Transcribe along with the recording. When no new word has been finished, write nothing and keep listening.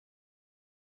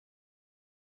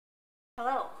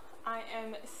Hello, I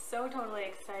am so totally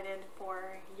excited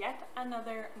for yet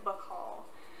another book haul.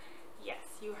 Yes,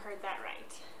 you heard that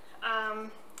right.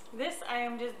 This I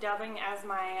am just dubbing as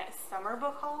my summer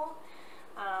book haul.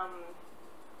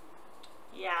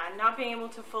 Yeah, not being able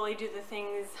to fully do the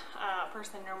things a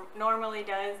person normally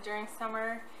does during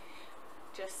summer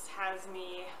just has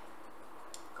me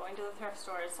going to the thrift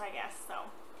stores, I guess. So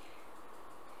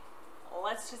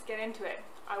let's just get into it.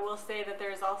 I will say that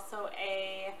there's also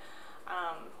a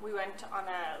we went on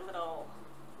a little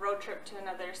road trip to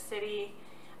another city,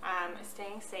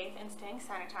 staying safe and staying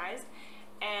sanitized,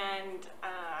 and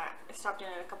stopped in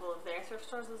at a couple of their thrift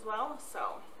stores as well.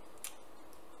 So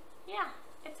yeah,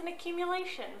 it's an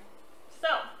accumulation. So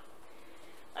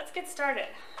let's get started.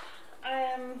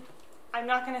 I'm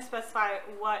not going to specify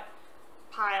what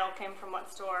pile came from what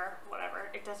store, whatever.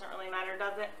 It doesn't really matter,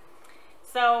 does it?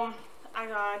 So I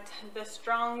got the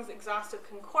Strong's Exhaustive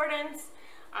Concordance.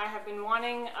 I have been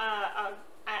wanting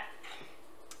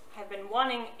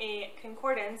a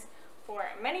concordance for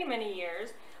many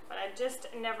years, but I just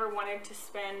never wanted to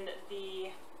spend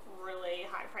the really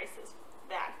high prices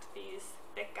that these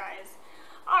thick guys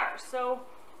are. So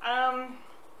I'm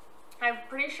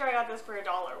pretty sure I got this for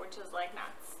 $1, which is like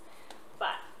nuts.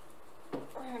 But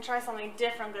we're gonna try something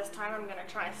different this time. I'm gonna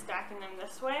try stacking them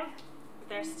this way.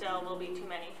 There still will be too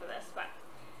many for this, but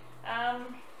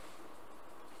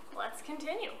let's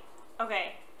continue.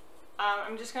 Okay,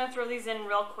 I'm just gonna throw these in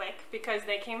real quick because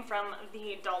they came from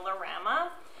the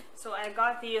Dollarama. So I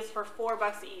got these for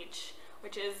 $4 each,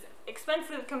 which is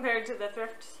expensive compared to the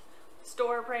thrift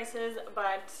store prices,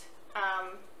 but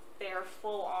they are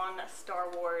full on Star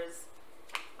Wars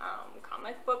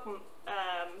comic book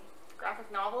graphic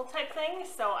novel type thing.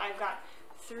 So I've got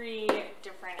 3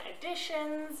 different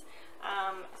editions.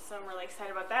 So I'm really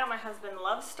excited about that. My husband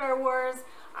loves Star Wars.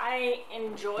 I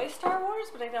enjoy Star Wars,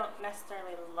 but I don't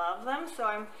necessarily love them. So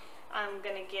I'm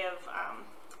gonna give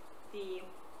the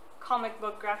comic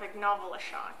book graphic novel a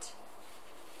shot.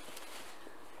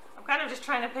 I'm kind of just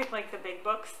trying to pick like the big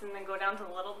books and then go down to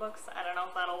the little books. I don't know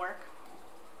if that'll work.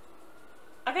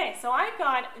 Okay, so I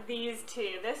got these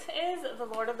 2. This is The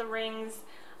Lord of the Rings,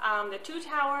 The Two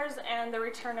Towers, and The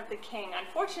Return of the King.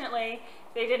 Unfortunately,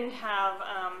 they didn't have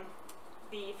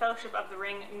the Fellowship of the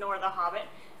Ring nor The Hobbit,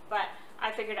 but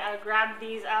I figured I would grab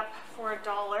these up for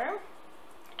 $1,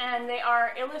 and they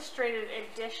are illustrated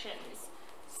editions,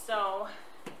 so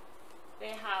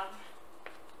they have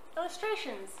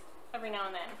illustrations every now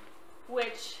and then,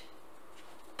 which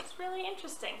is really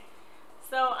interesting.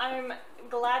 So I'm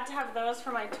glad to have those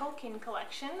for my Tolkien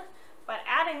collection, but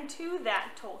adding to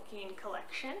that Tolkien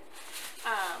collection,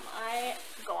 I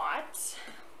got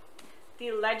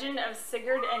The Legend of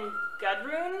Sigurd and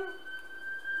Gudrun.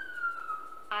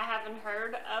 I haven't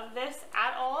heard of this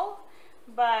at all,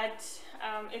 but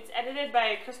it's edited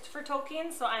by Christopher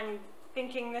Tolkien, so I'm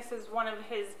thinking this is one of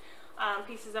his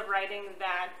pieces of writing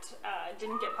that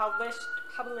didn't get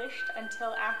published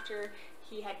until after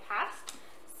he had passed.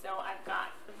 So I've got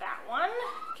that one.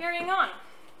 Carrying on.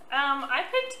 I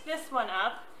picked this one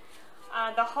up,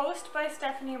 The Host by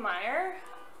Stephanie Meyer.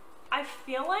 I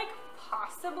feel like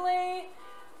possibly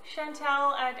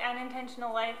Chantel at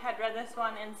Unintentional Life had read this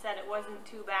one and said it wasn't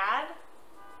too bad.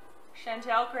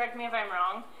 Chantel, correct me if I'm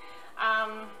wrong.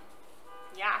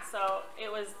 Yeah, so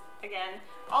it was, again,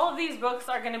 all of these books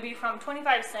are going to be from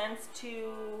 25 cents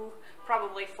to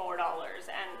probably $4,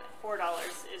 and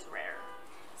 $4 is rare.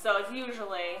 So it's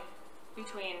usually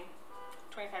between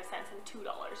 25 cents and $2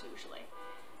 usually.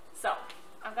 So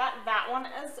I've got that one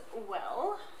as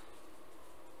well.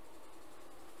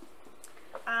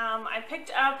 I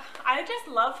picked up, I just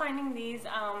love finding these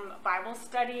Bible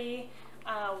study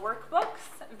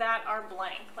workbooks that are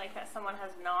blank, like that someone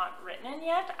has not written in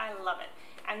yet. I love it.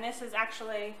 And this is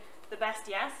actually The Best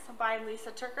Yes by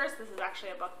Lisa Turkers. This is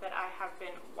actually a book that I have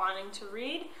been wanting to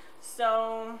read.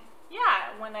 So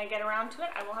yeah, when I get around to it,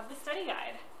 I will have the study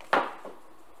guide.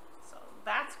 So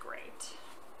that's great.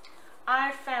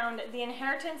 I found The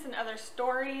Inheritance and Other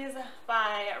Stories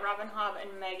by Robin Hobb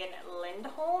and Megan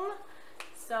Lindholm.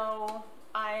 So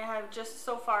I have just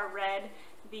so far read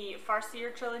the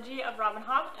Farseer trilogy of Robin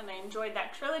Hobb, and I enjoyed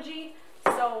that trilogy.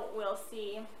 So we'll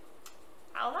see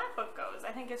how that book goes.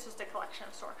 I think it's just a collection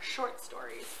of short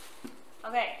stories.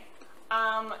 Okay.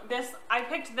 I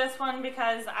picked this one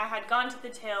because I had gone to the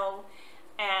till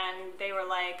and they were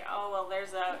like, oh, well,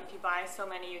 there's if you buy so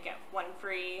many, you get one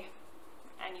free,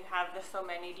 and you have this so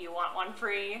many, do you want one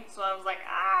free? So I was like,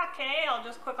 okay, I'll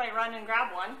just quickly run and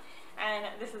grab one. And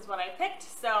this is what I picked.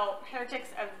 So Heretics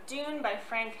of Dune by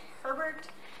Frank Herbert.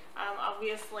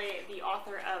 Obviously the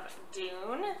author of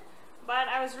Dune. But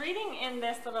I was reading in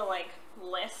this little like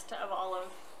list of all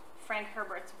of Frank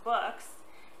Herbert's books,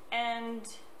 and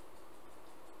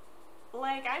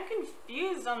like I'm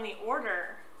confused on the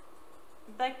order.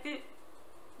 Like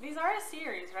these are a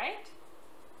series, right?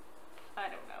 I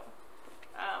don't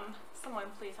know. Someone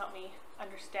please help me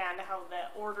understand how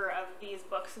the order of these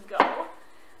books go,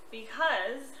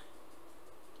 because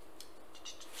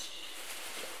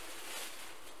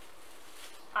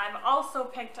I've also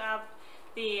picked up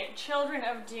the Children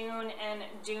of Dune and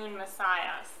Dune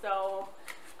Messiah. So,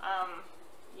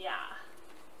 yeah,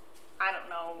 I don't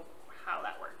know how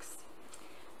that works.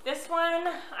 This one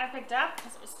I picked up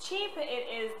because it was cheap. It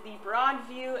is the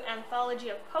Broadview Anthology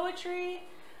of Poetry.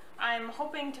 I'm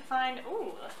hoping to find,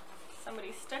 ooh,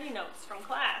 somebody's study notes from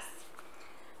class.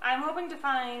 I'm hoping to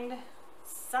find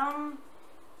some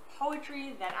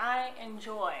poetry that I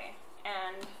enjoy,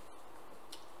 and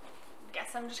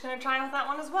guess I'm just going to try with that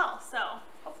one as well. So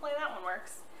hopefully that one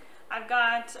works. I've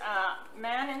got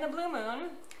Man in the Blue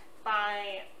Moon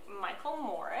by Michael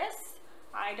Morris.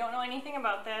 I don't know anything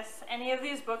about this. Any of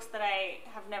these books that I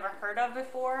have never heard of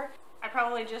before. I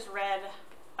probably just read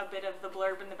a bit of the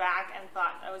blurb in the back and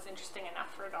thought that was interesting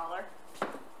enough for $1.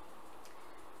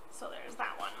 So there's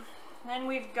that one. Then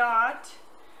we've got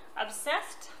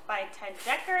Obsessed by Ted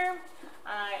Dekker.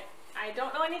 I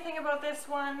don't know anything about this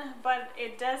one, but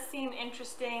it does seem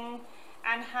interesting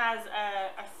and has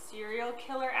a serial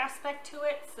killer aspect to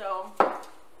it, so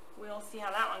we'll see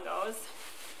how that one goes.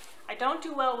 I don't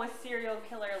do well with serial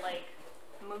killer like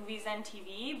movies and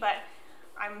TV, but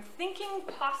I'm thinking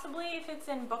possibly if it's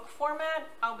in book format,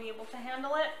 I'll be able to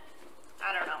handle it.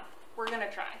 I don't know. We're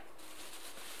gonna try.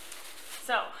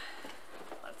 So,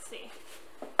 let's see.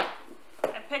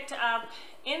 I picked up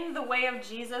In the Way of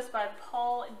Jesus by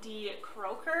Paul D.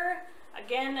 Croker.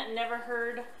 Again, never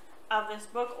heard of this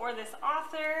book or this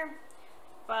author,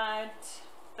 but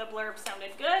the blurb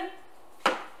sounded good.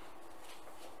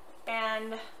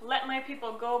 And Let My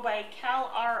People Go by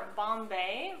Cal R.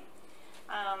 Bombay.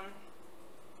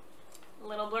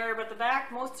 Little blurb at the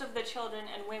back. Most of the children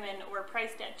and women were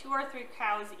priced at 2 or 3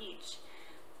 cows each,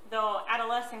 though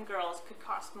adolescent girls could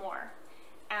cost more.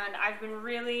 And I've been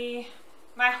really,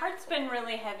 my heart's been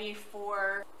really heavy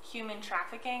for human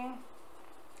trafficking,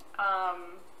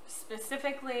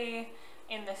 specifically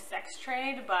in the sex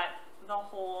trade, but the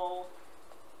whole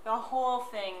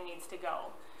thing needs to go,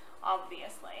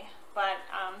 obviously. But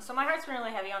so my heart's been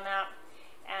really heavy on that,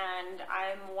 and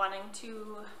I'm wanting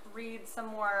to read some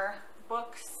more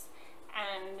books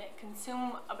and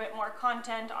consume a bit more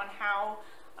content on how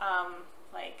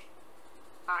like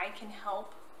I can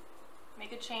help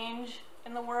make a change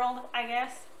in the world, I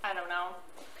guess. I don't know.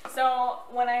 So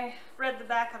when I read the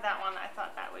back of that one, I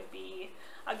thought that would be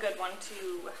a good one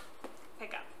to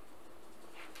pick up.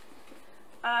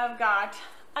 I've got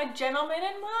A Gentleman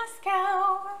in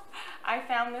Moscow. I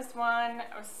found this one.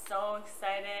 I was so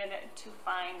excited to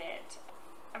find it.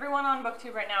 Everyone on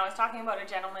BookTube right now is talking about A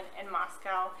Gentleman in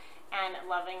Moscow and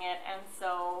loving it. And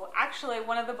so actually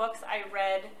one of the books I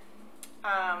read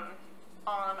on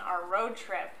our road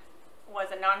trip was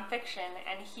a nonfiction,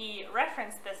 and he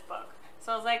referenced this book.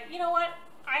 So I was like, you know what?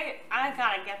 I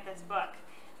gotta get this book.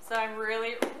 So I'm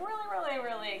really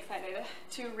excited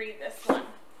to read this one.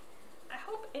 I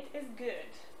hope it is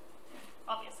good.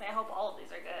 Obviously, I hope all of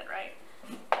these are good, right?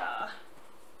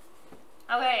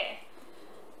 Okay.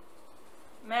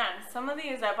 Man, some of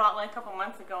these I bought like a couple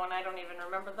months ago and I don't even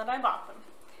remember that I bought them.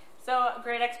 So,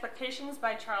 Great Expectations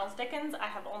by Charles Dickens. I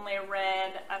have only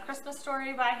read A Christmas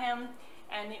Story by him,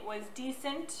 and it was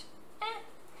decent.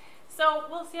 So,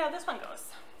 we'll see how this one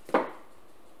goes.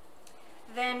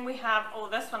 Then we have, oh,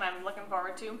 this one I'm looking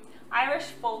forward to.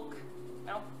 Irish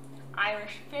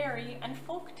Fairy and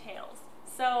Folk Tales.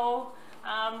 So,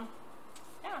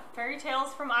 yeah, fairy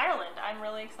tales from Ireland. I'm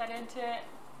really excited to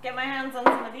get my hands on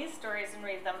some of these stories and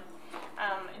read them.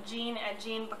 Jean at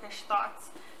Jean Bookish Thoughts,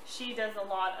 she does a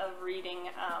lot of reading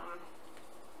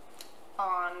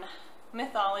on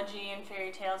mythology and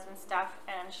fairy tales and stuff,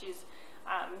 and she's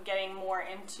getting more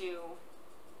into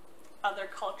other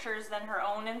cultures than her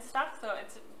own and stuff, so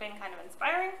it's been kind of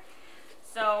inspiring.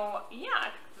 So yeah,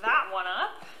 that one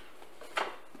up.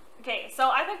 Okay, so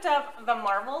I picked up The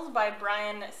Marvels by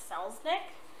Brian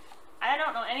Selznick. I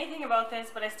don't know anything about this,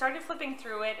 but I started flipping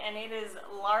through it, and it is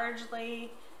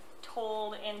largely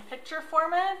told in picture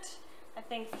format. I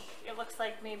think it looks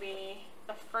like maybe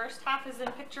the first half is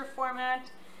in picture format,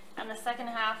 and the second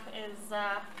half is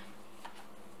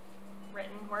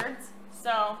written words.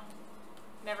 So,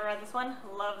 never read this one.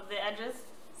 Love the edges.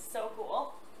 So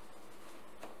cool.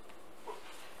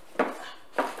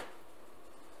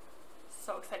 So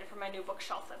so excited for my new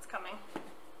bookshelf that's coming.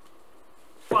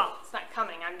 Well, it's not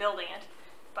coming, I'm building it,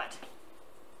 but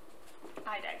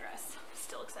I digress.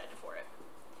 Still excited for it.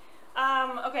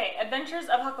 Okay, Adventures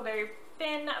of Huckleberry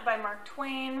Finn by Mark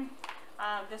Twain.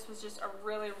 This was just a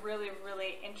really, really,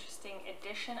 really interesting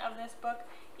edition of this book,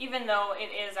 even though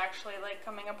it is actually like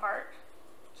coming apart,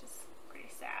 which is pretty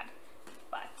sad,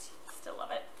 but still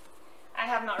love it. I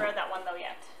have not read that one though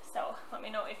yet, so let me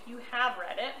know if you have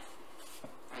read it.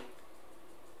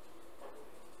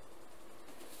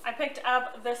 I picked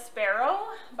up The Sparrow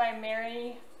by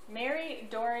Mary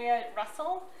Doria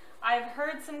Russell. I've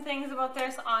heard some things about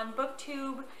this on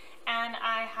BookTube, and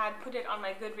I had put it on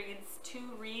my Goodreads to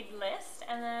read list,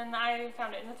 and then I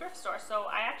found it in the thrift store. So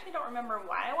I actually don't remember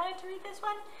why I wanted to read this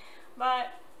one,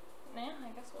 but yeah, I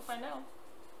guess we'll find out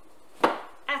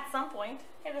at some point.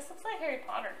 Hey, this looks like Harry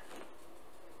Potter.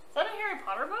 Is that a Harry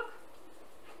Potter book?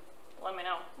 Let me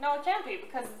know. No, it can't be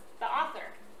because the author.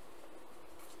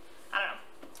 I don't know.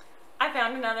 I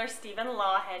found another Stephen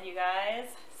Lawhead, you guys.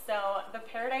 So, The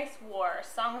Paradise War,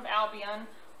 Song of Albion,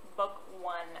 Book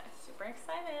 1. Super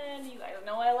excited. You guys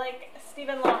know I like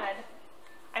Stephen Lawhead.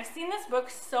 I've seen this book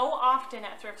so often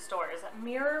at thrift stores.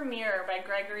 Mirror, Mirror by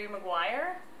Gregory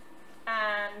Maguire.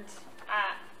 And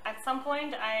at some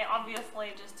point, I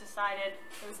obviously just decided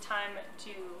it was time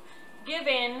to give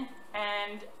in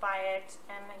and buy it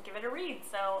and give it a read.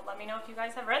 So, let me know if you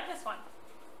guys have read this one.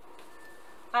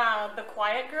 The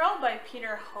Quiet Girl by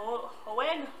Peter Hoeg.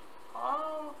 I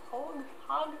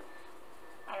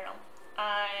don't know.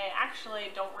 I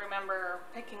actually don't remember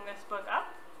picking this book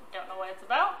up. Don't know what it's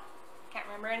about. Can't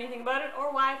remember anything about it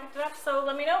or why I picked it up, so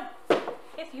let me know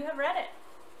if you have read it.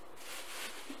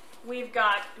 We've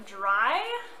got Dry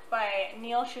by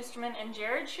Neil Shusterman and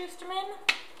Jared Shusterman.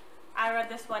 I read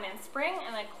this one in spring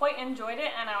and I quite enjoyed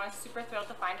it, and I was super thrilled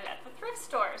to find it at the thrift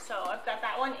store. So I've got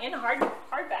that one in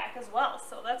hardback as well,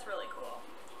 so that's really cool.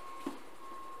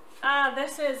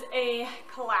 This is a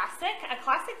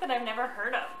classic that I've never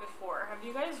heard of before. Have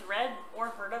you guys read or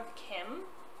heard of Kim?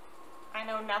 I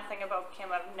know nothing about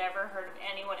Kim. I've never heard of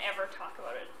anyone ever talk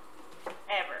about it.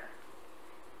 Ever.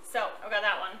 So, I've got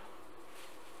that one.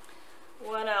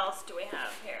 What else do we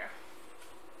have here?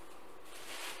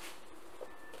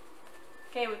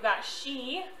 Okay, we've got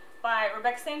She by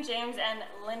Rebecca St. James and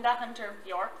Linda Hunter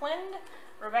Bjorklund.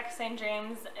 Rebecca St.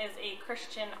 James is a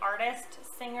Christian artist,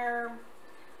 singer,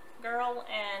 girl,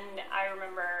 and I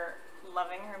remember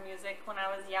loving her music when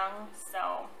I was young,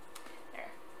 so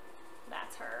there,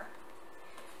 that's her.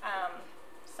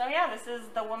 So yeah, this is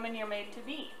The Woman You're Made to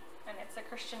Be, and it's a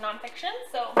Christian nonfiction,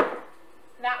 so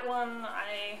that one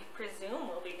I presume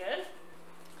will be good.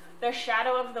 The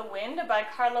Shadow of the Wind by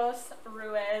Carlos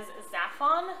Ruiz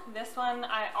Zafón. This one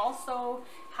I also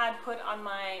had put on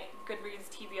my Goodreads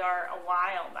TBR a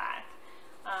while back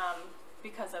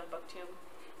because of BookTube.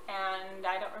 And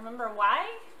I don't remember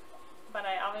why, but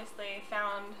I obviously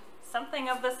found something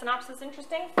of the synopsis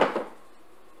interesting.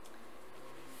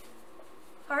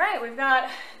 Alright, we've got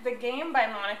The Game by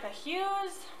Monica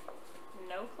Hughes.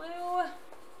 No clue.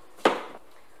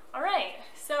 Alright,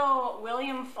 so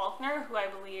William Faulkner, who I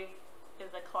believe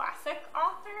is a classic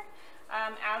author.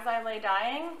 As I Lay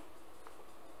Dying.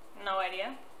 No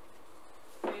idea.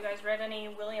 Have you guys read any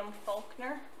William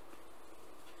Faulkner?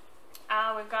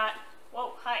 We've got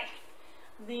whoa, hi.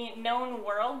 The Known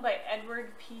World by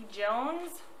Edward P.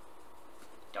 Jones.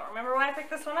 Don't remember why I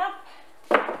picked this one up.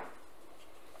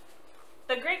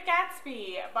 The Great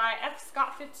Gatsby by F.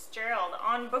 Scott Fitzgerald.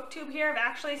 On BookTube here, I've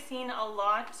actually seen a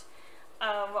lot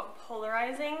of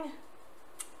polarizing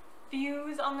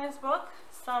views on this book.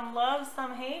 Some love,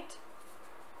 some hate.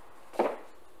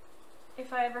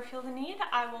 If I ever feel the need,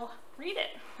 I will read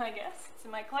it, I guess. It's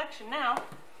in my collection now.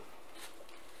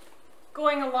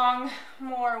 Going along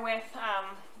more with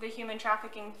the human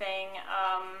trafficking thing,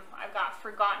 I've got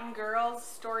Forgotten Girls,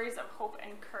 Stories of Hope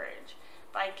and Courage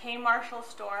by K. Marshall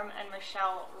Storm and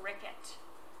Michelle Rickett.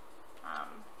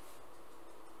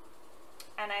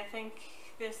 And I think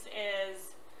this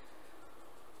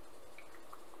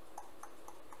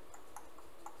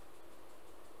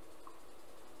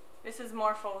is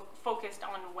more focused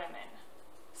on women.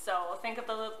 So think of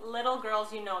the little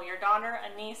girls you know, your daughter,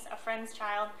 a niece, a friend's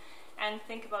child, and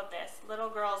think about this. Little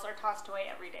girls are tossed away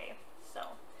every day.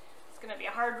 So it's going to be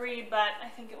a hard read, but I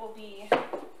think it will be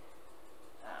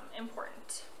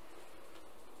important.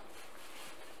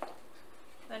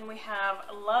 Then we have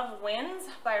Love Wins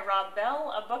by Rob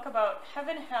Bell, a book about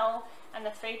heaven, hell, and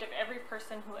the fate of every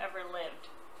person who ever lived.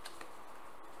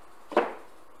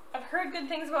 I've heard good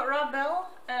things about Rob Bell.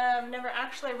 I've never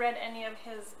actually read any of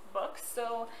his books,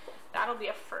 so that'll be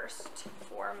a first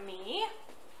for me.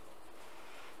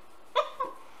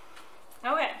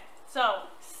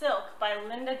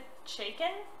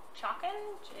 Chakin? Yeah,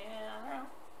 I don't know.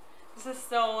 This is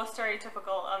so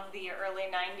stereotypical of the early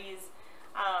 90s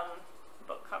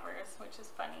book covers, which is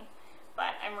funny.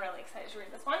 But I'm really excited to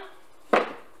read this one.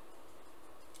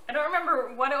 I don't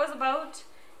remember what it was about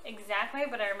exactly,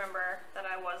 but I remember that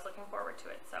I was looking forward to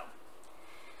it. So,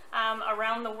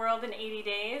 Around the World in 80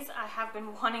 Days. I have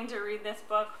been wanting to read this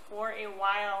book for a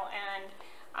while, and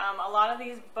a lot of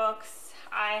these books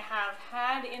I have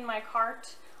had in my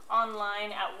cart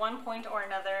online at one point or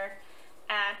another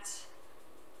at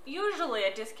usually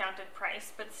a discounted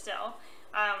price, but still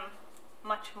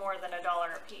much more than $1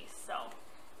 a piece. So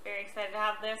very excited to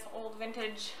have this old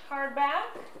vintage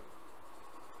hardback.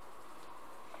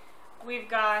 We've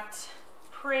got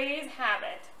Praise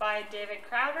Habit by David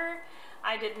Crowder.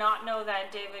 I did not know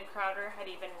that David Crowder had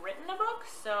even written a book,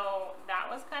 so that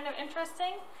was kind of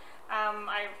interesting.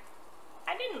 I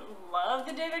didn't love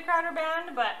the David Crowder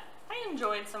band, but I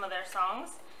enjoyed some of their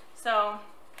songs. So,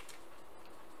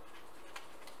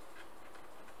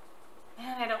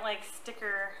 man, I don't like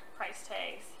sticker price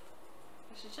tags.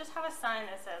 You should just have a sign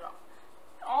that says,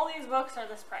 all these books are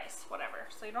this price, whatever.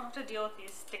 So you don't have to deal with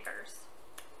these stickers.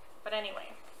 But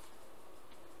anyway,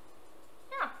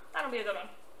 yeah, that'll be a good one.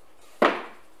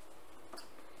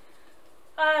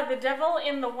 The Devil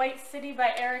in the White City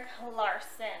by Eric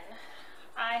Larson.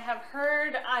 I have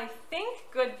heard, I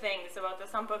think, good things about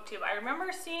this on Booktube. I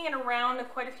remember seeing it around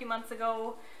quite a few months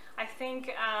ago. I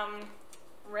think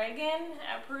Reagan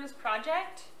at Peru's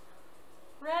Project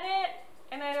read it,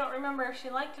 and I don't remember if she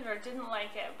liked it or didn't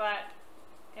like it, but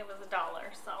it was $1,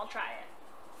 so I'll try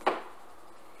it.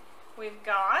 We've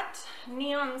got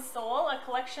Neon Soul, a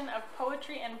collection of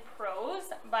poetry and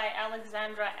prose by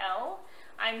Alexandra L.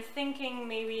 I'm thinking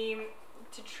maybe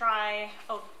to try,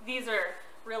 oh, these are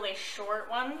really short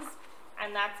ones,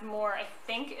 and that's more, I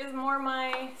think, is more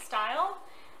my style.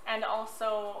 And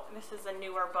also, this is a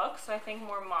newer book, so I think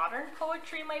more modern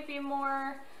poetry might be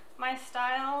more my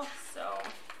style. So,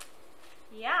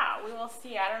 yeah, we will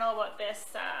see. I don't know about this,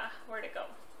 where'd it go?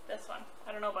 This one.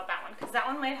 I don't know about that one, because that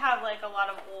one might have like a lot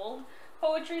of old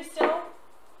poetry still.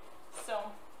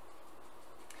 So,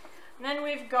 and then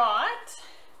we've got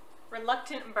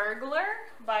Reluctant Burglar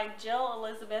by Jill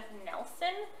Elizabeth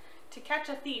Nelson. To Catch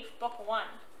a Thief, Book 1.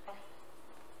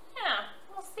 Yeah,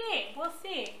 we'll see, we'll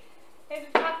see.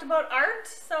 It talked about art,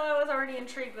 so I was already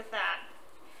intrigued with that.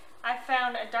 I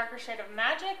found A Darker Shade of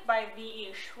Magic by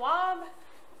V.E. Schwab.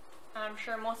 I'm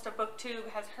sure most of BookTube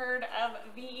has heard of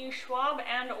V.E. Schwab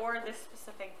and or this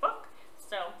specific book,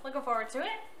 so looking forward to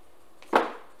it.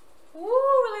 Woo,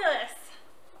 look at this.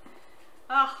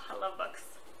 Oh, I love books.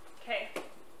 Okay.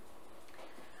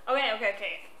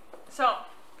 Okay. So,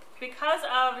 because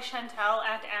of Chantal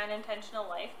at An Intentional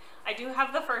Life, I do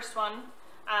have the first one,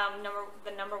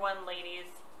 the number 1 Ladies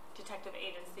Detective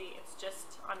Agency. It's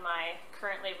just on my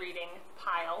currently reading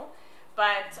pile.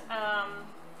 But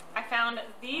I found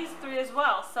these 3 as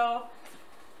well. So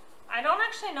I don't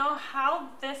actually know how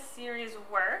this series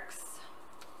works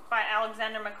by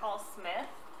Alexander McCall Smith.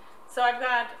 So I've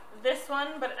got this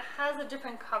one, but it has a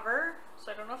different cover.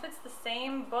 So I don't know if it's the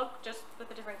same book, just with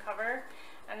a different cover.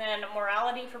 And then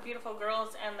Morality for Beautiful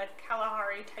Girls and the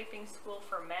Kalahari Typing School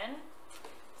for Men.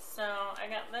 So I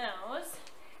got those.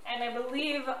 And I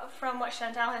believe from what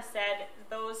Chantal has said,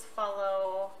 those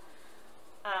follow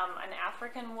an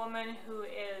African woman who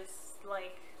is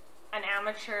like an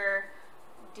amateur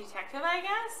detective, I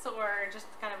guess, or just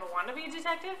kind of a wannabe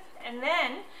detective. And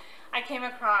then I came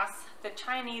across The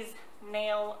Chinese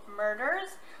Nail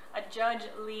Murders, a Judge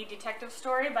Lee detective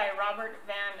story by Robert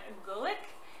Van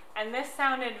Gulik. And this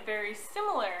sounded very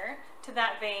similar to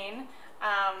that vein,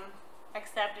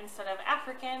 except instead of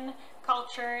African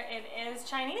culture, it is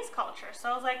Chinese culture. So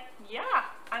I was like, yeah,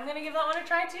 I'm gonna give that one a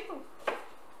try too.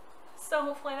 So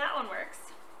hopefully that one works.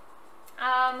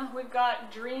 We've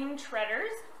got Dream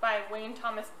Treaders by Wayne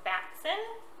Thomas Batson.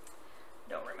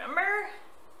 Don't remember.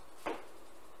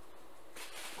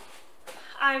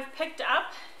 I've picked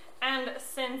up, and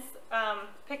since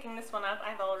picking this one up,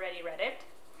 I've already read it.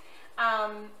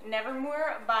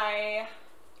 Nevermore by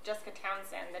Jessica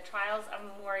Townsend, The Trials of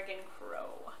Morgan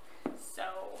Crow. So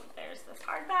there's this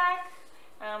hardback.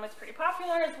 It's pretty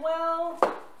popular as well.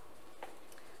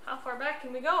 How far back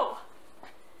can we go?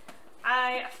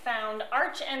 I found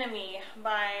Arch Enemy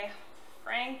by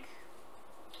Frank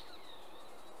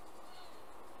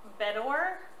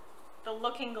Bedore. The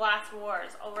Looking Glass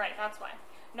Wars. Oh right, that's why.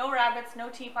 No rabbits, no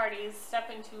tea parties,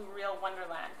 step into real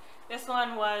wonderland. This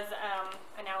one was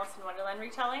an Alice in Wonderland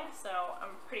retelling, so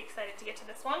I'm pretty excited to get to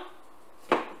this one.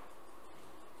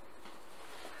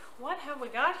 What have we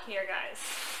got here,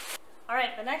 guys?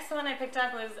 Alright, the next one I picked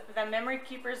up was The Memory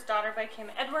Keeper's Daughter by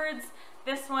Kim Edwards.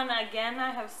 This one, again,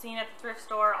 I have seen at the thrift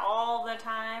store all the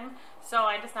time, so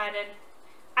I decided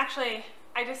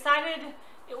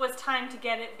it was time to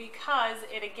get it because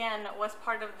it, again, was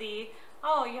part of the,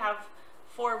 oh, you have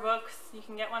 4 books, you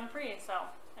can get one free, so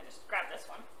I just grabbed this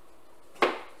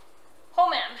one. Oh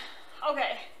man.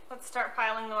 Okay, let's start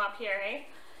piling them up here, eh?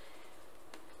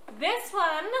 This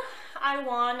one I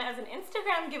won as an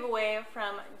Instagram giveaway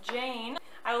from Jane.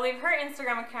 I will leave her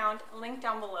Instagram account linked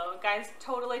down below. Guys,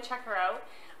 totally check her out.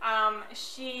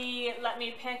 She let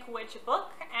me pick which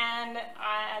book, and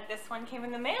this one came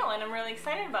in the mail, and I'm really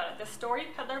excited about it. The Story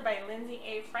Peddler by Lindsay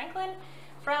A. Franklin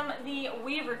from the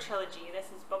Weaver trilogy. This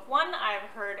is book 1. I've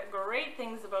heard great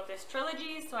things about this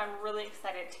trilogy, so I'm really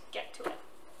excited to get to it.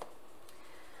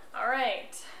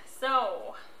 Alright,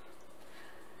 so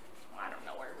I don't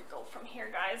know where we go from here,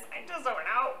 guys. I just don't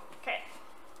know. Okay,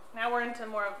 now we're into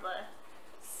more of the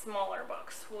smaller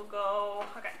books. We'll go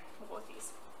with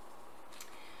these.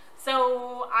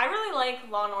 So I really like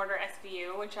Law & Order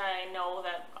SVU, which I know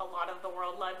that a lot of the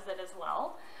world loves it as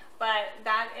well. But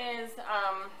that is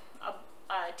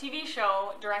a TV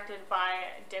show directed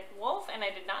by Dick Wolf, and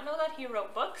I did not know that he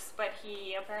wrote books, but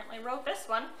he apparently wrote this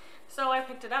one. So I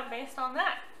picked it up based on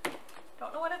that.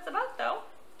 Don't know what it's about though.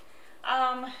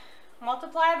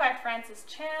 Multiply by Francis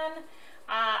Chan.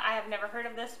 I have never heard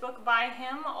of this book by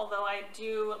him, although I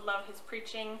do love his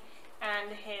preaching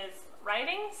and his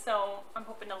writing, so I'm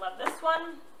hoping to love this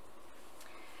one.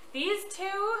 These two,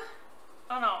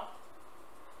 oh no.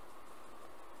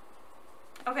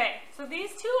 Okay, so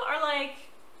these two are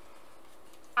like,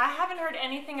 I haven't heard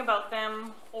anything about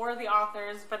them or the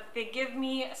authors, but they give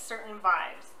me certain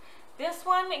vibes. This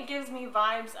one, it gives me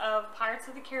vibes of Pirates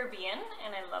of the Caribbean,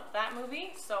 and I love that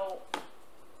movie, so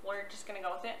we're just gonna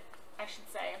go with it, I should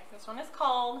say. This one is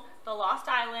called The Lost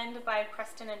Island by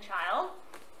Preston and Child.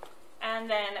 And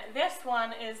then this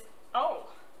one is, oh,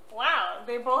 wow,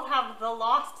 they both have The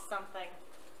Lost something.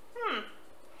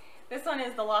 This one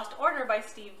is The Lost Order by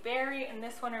Steve Barry, and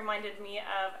this one reminded me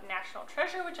of National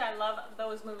Treasure, which I love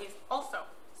those movies also.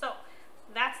 So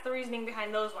that's the reasoning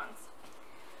behind those ones.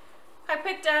 I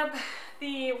picked up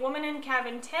The Woman in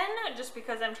Cabin 10 just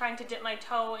because I'm trying to dip my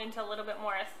toe into a little bit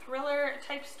more thriller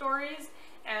type stories,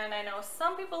 and I know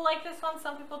some people like this one,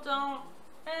 some people don't.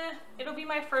 It'll be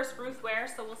my first Ruth Ware,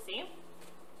 so we'll see.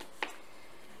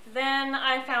 Then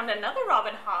I found another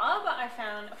Robin Hobb. I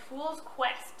found Fool's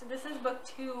Quest. This is book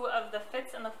 2 of the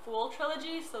Fitz and the Fool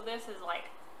trilogy, so this is like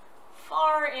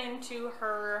far into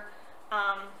her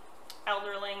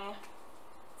Elderling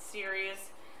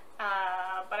series.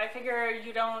 But I figure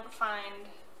you don't find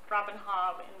Robin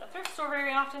Hobb in the thrift store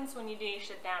very often, so when you do, you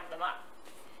should dab them up.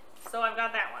 So I've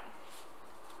got that one.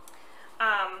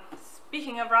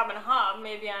 Speaking of Robin Hobb,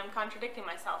 maybe I'm contradicting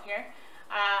myself here,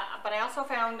 but I also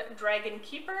found Dragon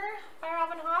Keeper by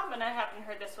Robin Hobb, and I haven't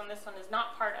heard this one. This one is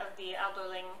not part of the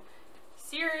Elderling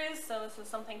series, so this is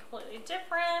something completely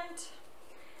different.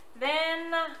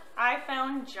 Then I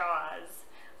found Jaws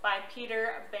by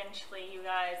Peter Benchley, you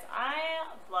guys. I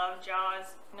love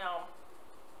Jaws. No,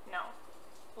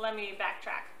 let me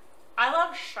backtrack. I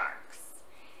love sharks.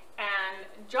 And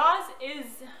Jaws is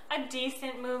a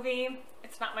decent movie.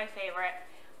 It's not my favorite,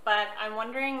 but I'm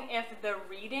wondering if the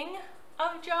reading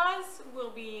of Jaws will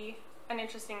be an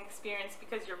interesting experience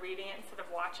because you're reading it instead of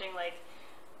watching like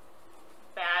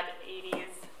bad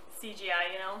 80s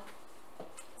CGI, you know?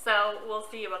 So we'll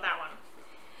see about that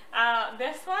one.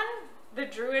 This one, The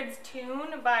Druid's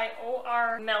Tune by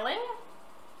O.R. Melling.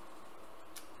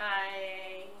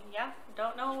 Yeah,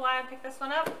 don't know why I picked this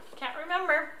one up. Can't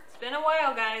remember. It's been a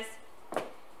while, guys.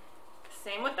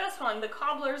 Same with this one, The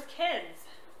Cobbler's Kids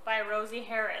by Rosie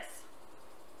Harris.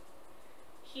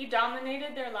 He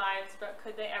dominated their lives, but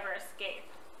could they ever escape?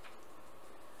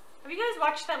 Have you guys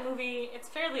watched that movie? It's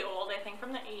fairly old, I think,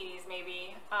 from the 80s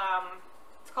maybe.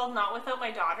 It's called Not Without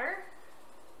My Daughter.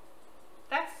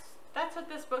 That's what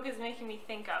this book is making me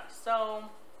think of, so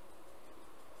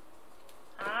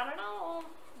I don't know.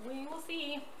 We will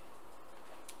see.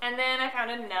 And then I found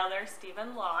another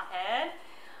Stephen Lawhead,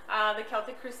 The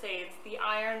Celtic Crusades, The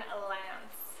Iron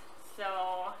Lance. So,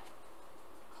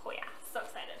 oh yeah, so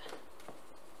excited.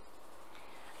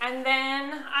 And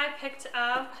then I picked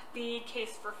up The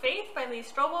Case for Faith by Lee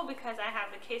Strobel because I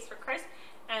have The Case for Christ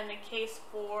and The Case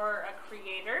for a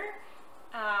Creator.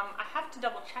 I have to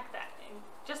double check that, and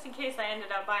just in case I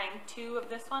ended up buying 2 of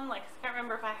this one. Like, I can't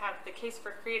remember if I have The Case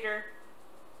for Creator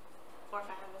or if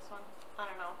I have this one. I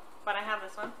don't know, but I have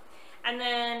this one. And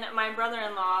then my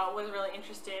brother-in-law was really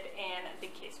interested in The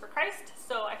Case for Christ,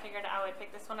 so I figured I would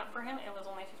pick this one up for him. It was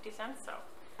only 50 cents, so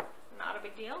not a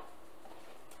big deal.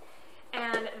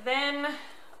 And then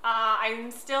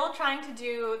I'm still trying to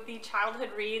do the childhood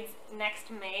reads next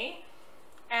May.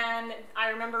 And I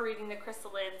remember reading The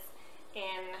Chrysalids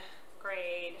in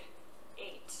grade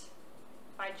 8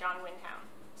 by John Wyndham.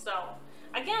 So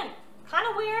again, kind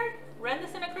of weird. Read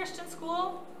this in a Christian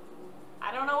school.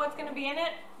 I don't know what's going to be in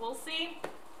it. We'll see.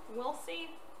 We'll see.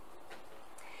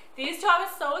 These two, I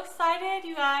was so excited,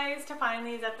 you guys, to find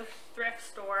these at the thrift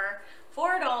store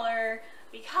for $1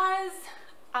 because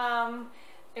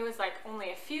it was like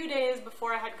only a few days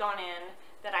before I had gone in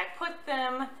that I put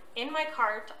them in my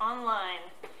cart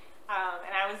online.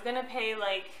 And I was going to pay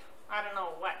like, I don't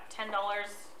know, what, $10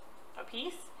 a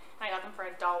piece? And I got them for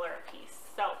 $1 a piece.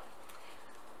 So,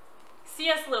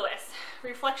 C.S. Lewis,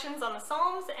 Reflections on the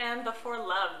Psalms and the Four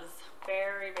Loves.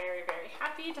 Very, very, very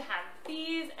happy to have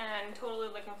these and totally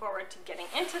looking forward to getting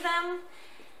into them.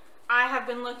 I have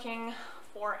been looking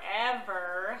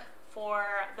forever for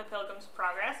The Pilgrim's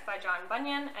Progress by John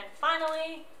Bunyan, and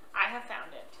finally I have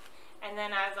found it. And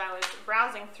then as I was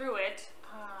browsing through it,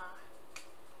 it's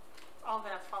all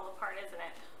gonna fall apart, isn't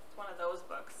it? It's one of those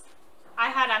books. I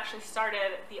had actually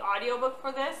started the audiobook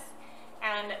for this,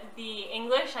 and the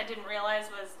English I didn't realize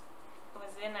was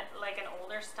in like an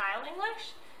older style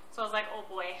English. So I was like, oh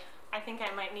boy, I think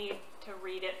I might need to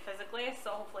read it physically, so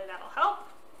hopefully that'll help.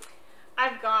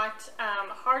 I've got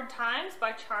Hard Times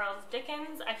by Charles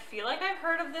Dickens. I feel like I've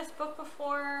heard of this book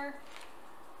before.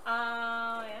 Yeah,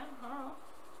 I don't know.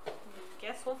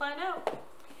 Guess we'll find out.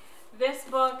 This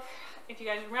book, if you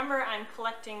guys remember, I'm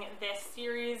collecting this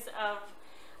series of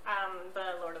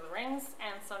the Lord of the Rings,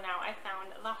 and so now I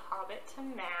found The Hobbit to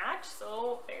match,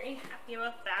 so very happy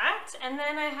about that. And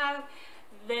then I have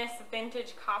this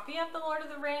vintage copy of The Lord of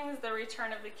the Rings, The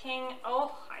Return of the King.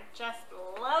 Oh, I just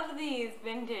love these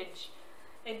vintage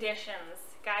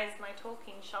editions. Guys, my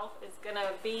Tolkien shelf is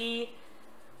gonna be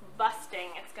busting.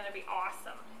 It's gonna be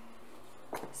awesome.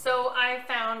 So I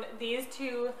found these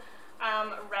two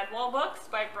Redwall books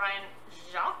by Brian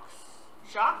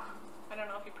Jacques. I don't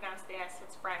know if you pronounce the S,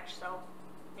 it's French, so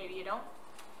maybe you don't.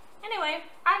 Anyway,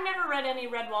 I've never read any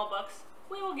Redwall books.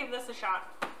 We will give this a shot.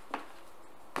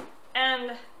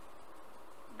 And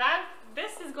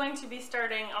this is going to be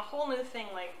starting a whole new thing,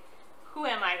 like, who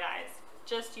am I, guys?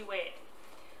 Just you wait.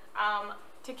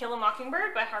 To Kill a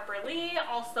Mockingbird by Harper Lee,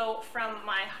 also from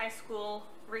my high school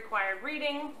required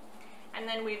reading. And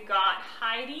then we've got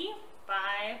Heidi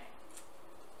by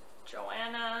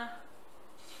Joanna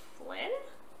Flynn?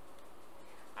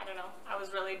 I don't know. I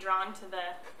was really drawn to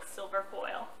the silver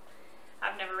foil.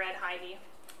 I've never read Heidi.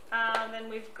 Then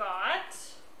we've got...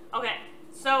 Okay,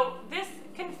 so this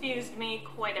confused me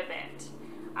quite a bit.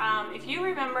 If you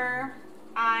remember,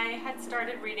 I had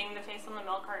started reading The Face on the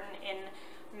Milk Carton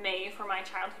in May for my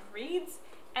childhood reads,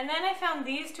 and then I found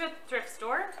these two at the thrift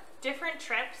store, different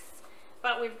trips,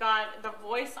 but we've got The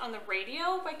Voice on the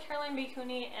Radio by Caroline B.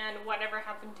 Cooney and Whatever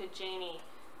Happened to Janie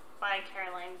by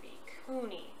Caroline B.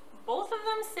 Cooney. Both of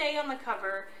them say on the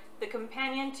cover, the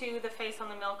companion to The Face on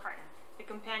the Milk Carton. The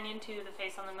companion to The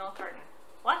Face on the Milk Carton.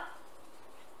 What?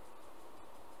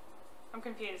 I'm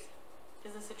confused.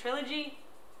 Is this a trilogy?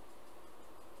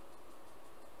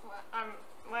 What?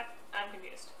 I'm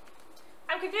confused.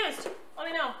 I'm confused. Let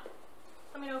me know.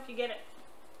 Let me know if you get it.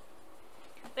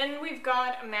 Then we've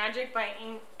got Magic by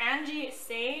Angie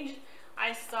Sage.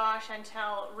 I saw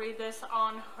Chantel read this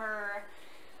on her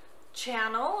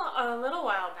channel a little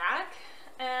while back,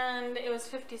 and it was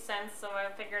 50 cents, so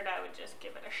I figured I would just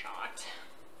give it a shot.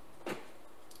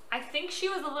 I think she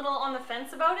was a little on the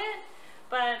fence about it,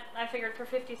 but I figured for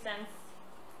 50 cents,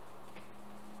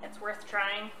 it's worth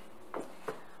trying.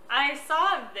 I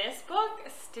saw this book,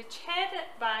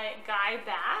 Stitchhead by Guy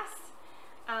Bass.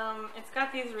 It's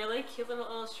got these really cute little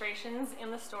illustrations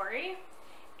in the story,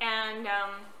 and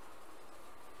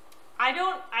I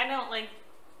don't like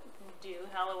do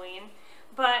Halloween,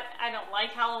 but I don't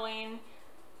like Halloween,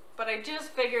 but I just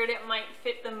figured it might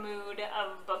fit the mood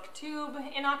of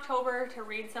Booktube in October to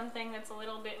read something that's a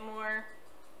little bit more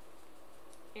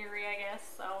eerie, I guess.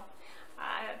 So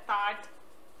I thought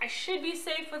I should be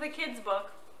safe with a kid's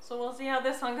book, so we'll see how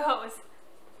this one goes.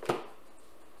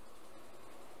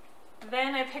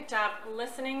 Then I picked up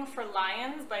Listening for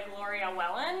Lions by Gloria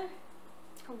Wellen,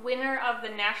 winner of the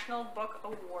National Book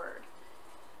Award.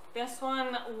 This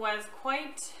one was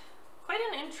quite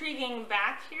an intriguing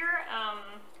back here.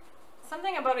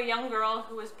 Something about a young girl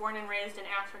who was born and raised in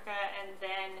Africa, and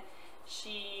then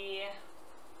she,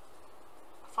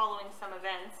 following some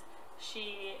events,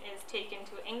 she is taken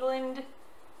to England,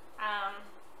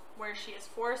 where she is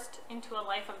forced into a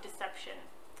life of deception.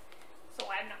 So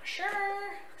I'm not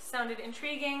sure. Sounded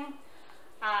intriguing.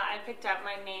 I picked up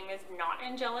My Name Is Not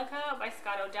Angelica by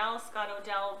Scott O'Dell. Scott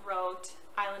O'Dell wrote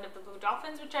Island of the Blue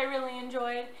Dolphins, which I really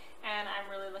enjoyed, and I'm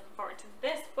really looking forward to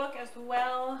this book as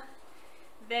well.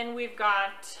 Then we've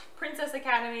got Princess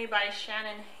Academy by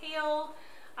Shannon Hale.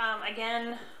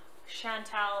 Again,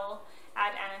 Chantal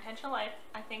at An Intentional Life.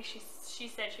 I think she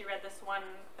said she read this one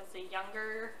as a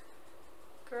younger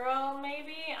girl,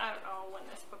 maybe? I don't know when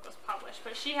this book was published,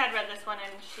 but she had read this one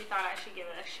and she thought I should give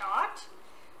it a shot.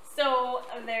 So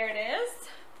there it is.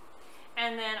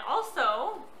 And then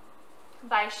also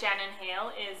by Shannon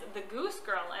Hale is The Goose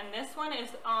Girl, and this one is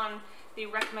on the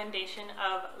recommendation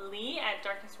of Lee at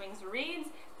Darkness Wings Reads.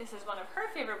 This is one of her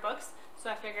favorite books, so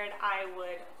I figured I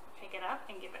would pick it up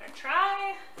and give it a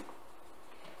try.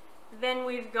 Then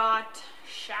we've got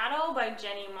Shadow by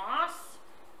Jenny Moss.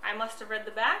 I must have read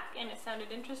the back and it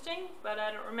sounded interesting, but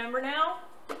I don't remember now.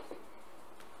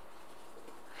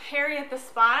 Harriet the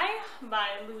Spy by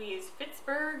Louise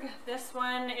Fitzberg. This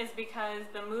one is because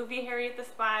the movie Harriet the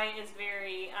Spy is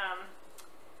very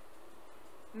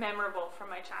memorable from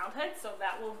my childhood, so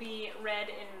that will be read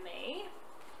in May.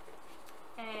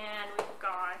 And we've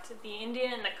got The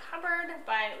Indian in the Cupboard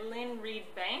by Lynn Reed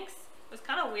Banks. It was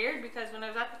kind of weird because when I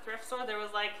was at the thrift store there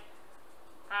was like,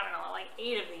 I don't know, like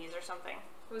 8 of these or something.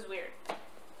 It was weird.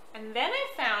 And then I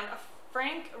found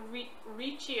Frank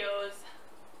Riccio's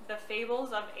The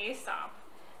Fables of Aesop,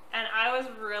 and I was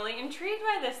really intrigued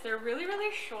by this. They're really,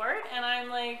 really short, and I'm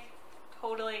like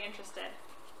totally interested.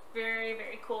 Very,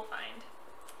 very cool find.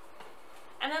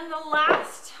 And then the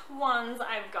last ones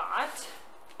I've got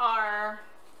are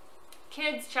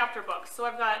kids chapter books. So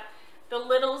I've got The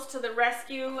Littles to the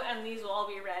Rescue, and these will all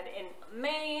be read in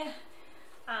May.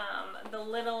 The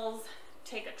Littles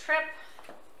Take a Trip.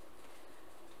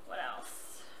 What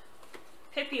else?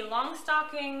 Pippi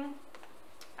Longstocking.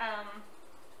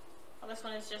 Well, this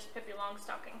one is just Pippi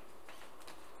Longstocking.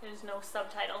 There's no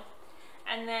subtitle.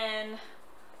 And then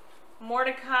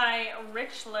Mordecai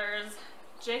Richler's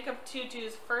Jacob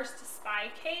Tutu's First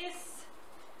Spy Case.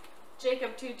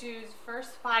 Jacob Tutu's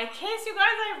First Spy Case. You guys,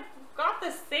 I got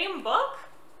the same book?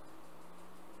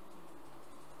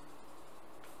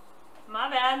 My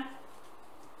bad.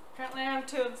 Apparently I have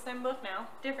 2 of the same book now.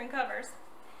 Different covers.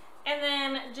 And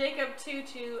then Jacob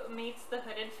Tutu Meets the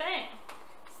Hooded Fang.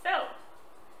 So,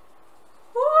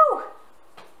 woo!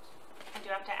 I do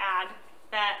have to add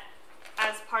that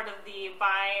as part of the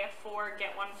buy 4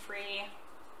 get 1 free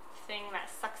thing that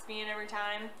sucks me in every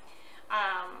time,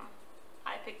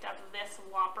 I picked up this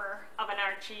whopper of an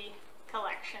Archie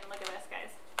collection. Look at this,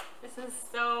 guys. This is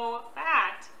so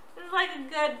fat. This is like a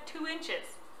good 2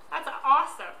 inches. That's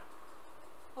awesome.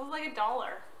 It was like $1. It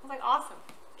was like awesome.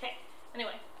 Okay,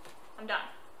 anyway, I'm done.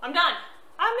 I'm done.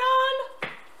 I'm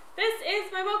done! This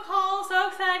is my book haul. So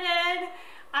excited.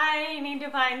 I need to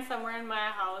find somewhere in my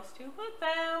house to put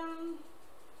them.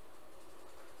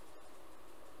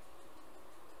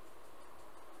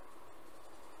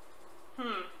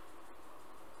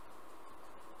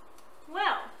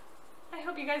 Well, I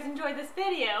hope you guys enjoyed this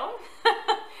video.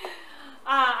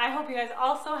 I hope you guys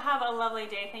also have a lovely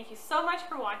day. Thank you so much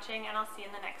for watching, and I'll see you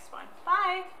in the next one.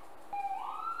 Bye!